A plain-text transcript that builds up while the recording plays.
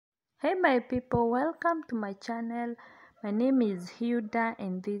Hey my people, welcome to my channel. My name is Hilda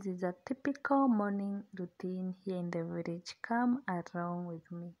and this is a typical morning routine here in the village. Come along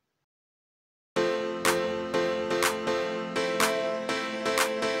with me.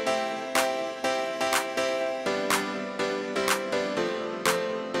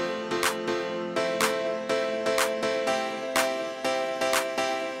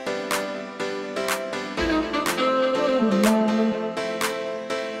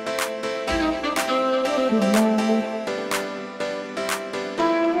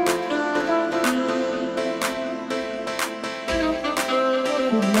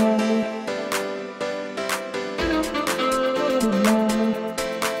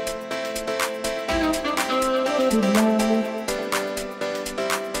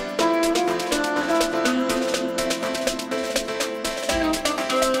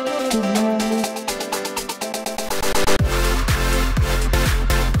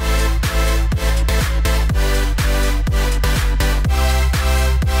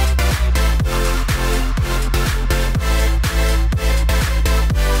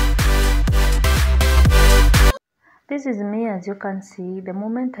 This is me. As you can see, the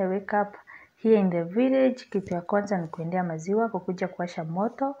moment I wake up here in the village, kitu ya kwanza ni kuendea maziwa, kukuja kuwasha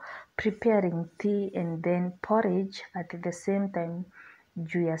moto, preparing tea and then porridge at the same time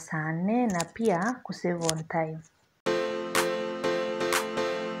juu ya saa 4 na pia kusave on time.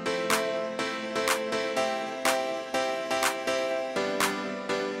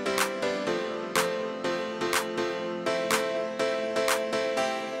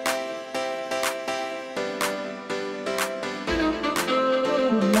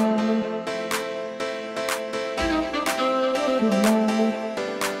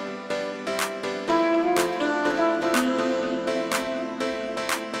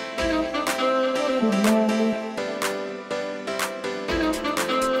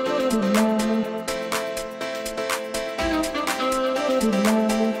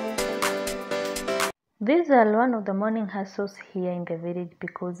 These are one of the morning hustles here in the village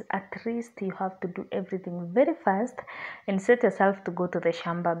because at least you have to do everything very fast and set yourself to go to the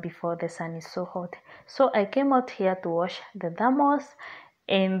shamba before the sun is so hot. So I came out here to wash the thermos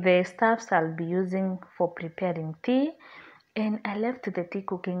and the stuffs I'll be using for preparing tea. And I left the tea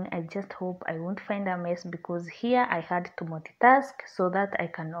cooking. I just hope I won't find a mess because here I had to multitask so that I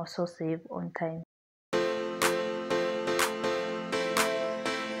can also save on time.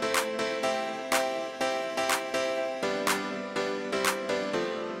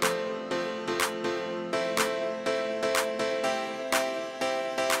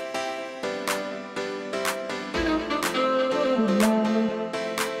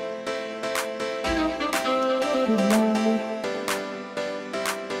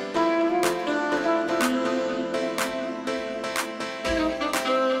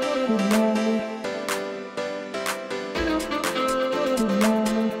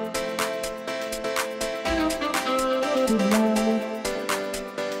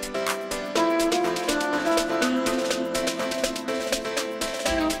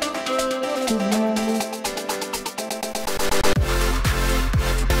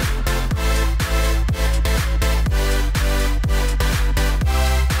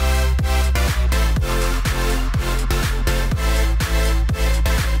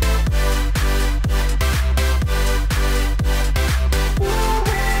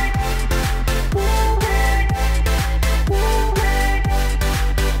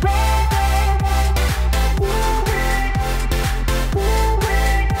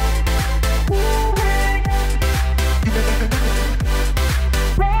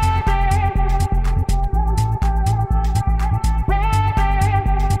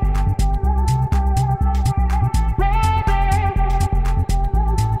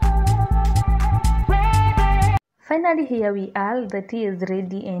 Finally, here we are. The tea is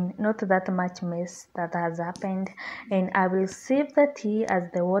ready and not that much mess that has happened, and I will save the tea as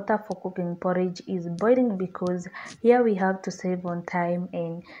the water for cooking porridge is boiling because here we have to save on time.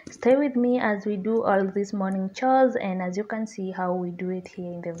 And stay with me as we do all these morning chores, and as you can see how we do it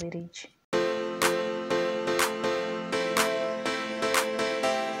here in the village.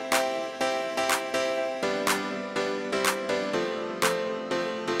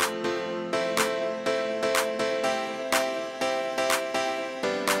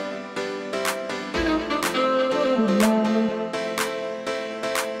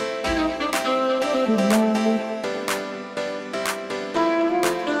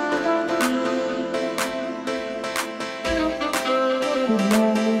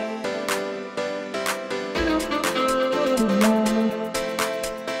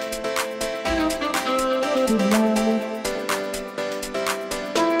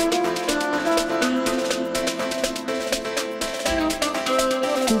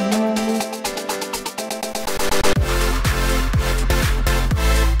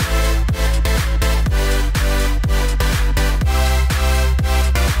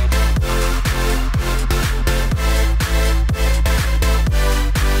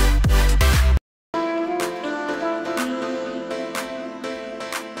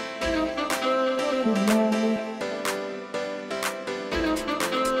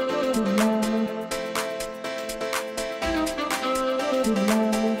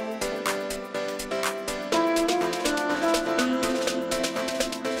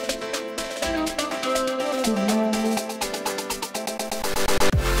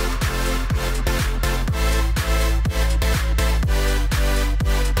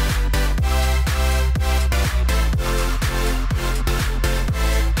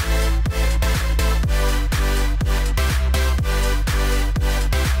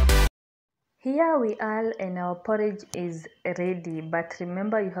 Here we are and our porridge is ready, but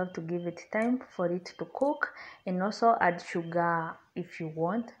remember you have to give it time for it to cook, and also add sugar if you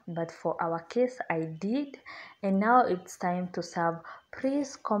want, but for our case I did. And now it's time to serve.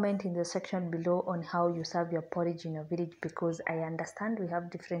 Please comment in the section below on how you serve your porridge in your village, because I understand we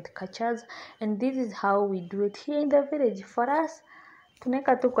have different cultures and this is how we do it here in the village. For us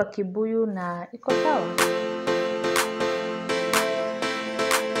tunaweka tu kwa kibuyu na iko sawa.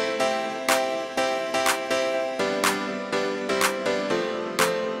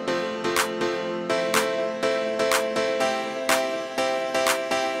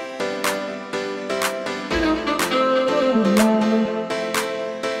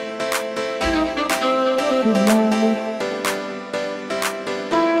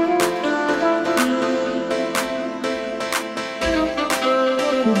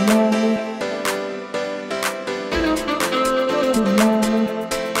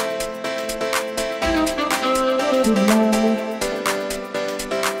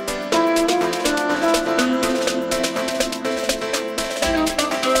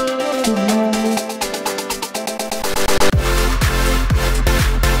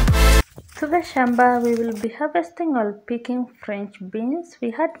 To the shamba, we will be harvesting or picking French beans.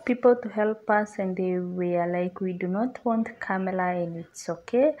 We had people to help us and they were like, we do not want camera, and it's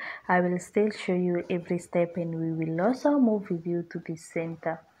okay. I will still show you every step and we will also move with you to the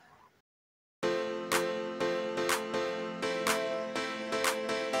center.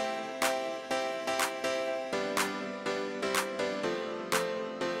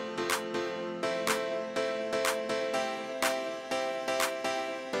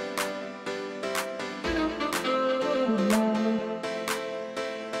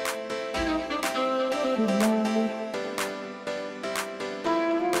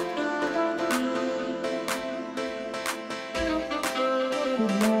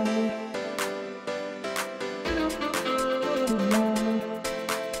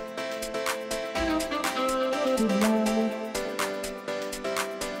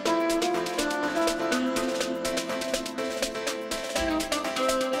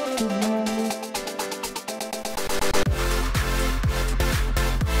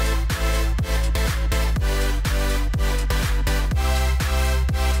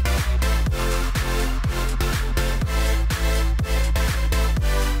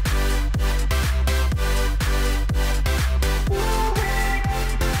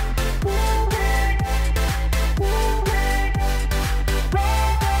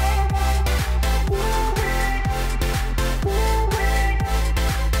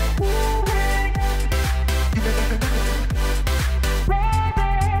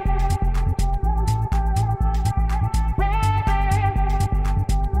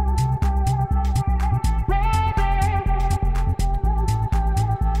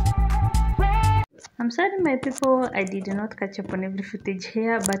 I'm sorry my people, I did not catch up on every footage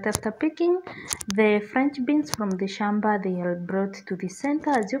here, but after picking the French beans from the shamba, they are brought to the center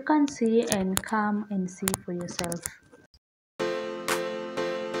as you can see, and come and see for yourself.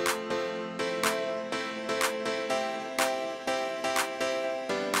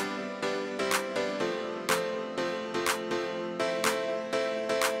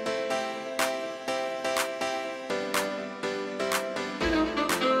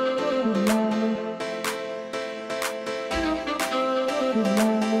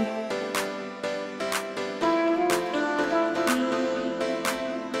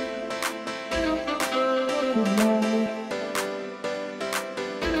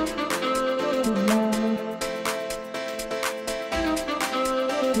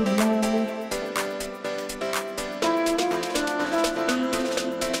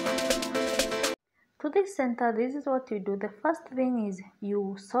 To this center, this is what you do. The first thing is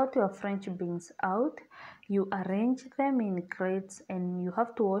you sort your French beans out, you arrange them in crates, and you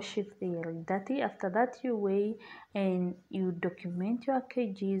have to wash if they are dirty. After that, you weigh and you document your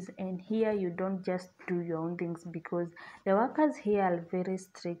kgs, and here you don't just do your own things, because the workers here are very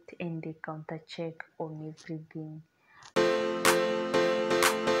strict and they counter check on everything.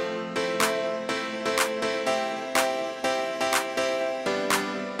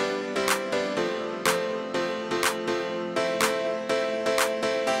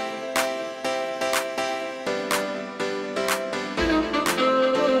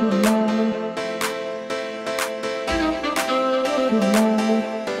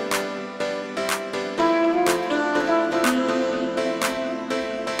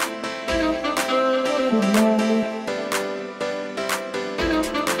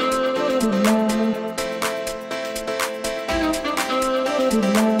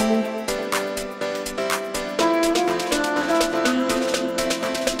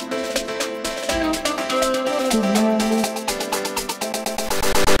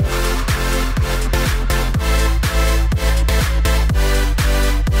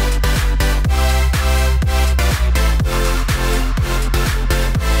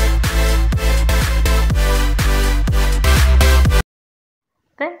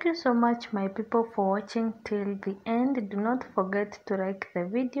 Thank you so much my people for watching till the end. Do not forget to like the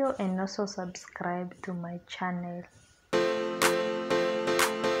video and also subscribe to my channel.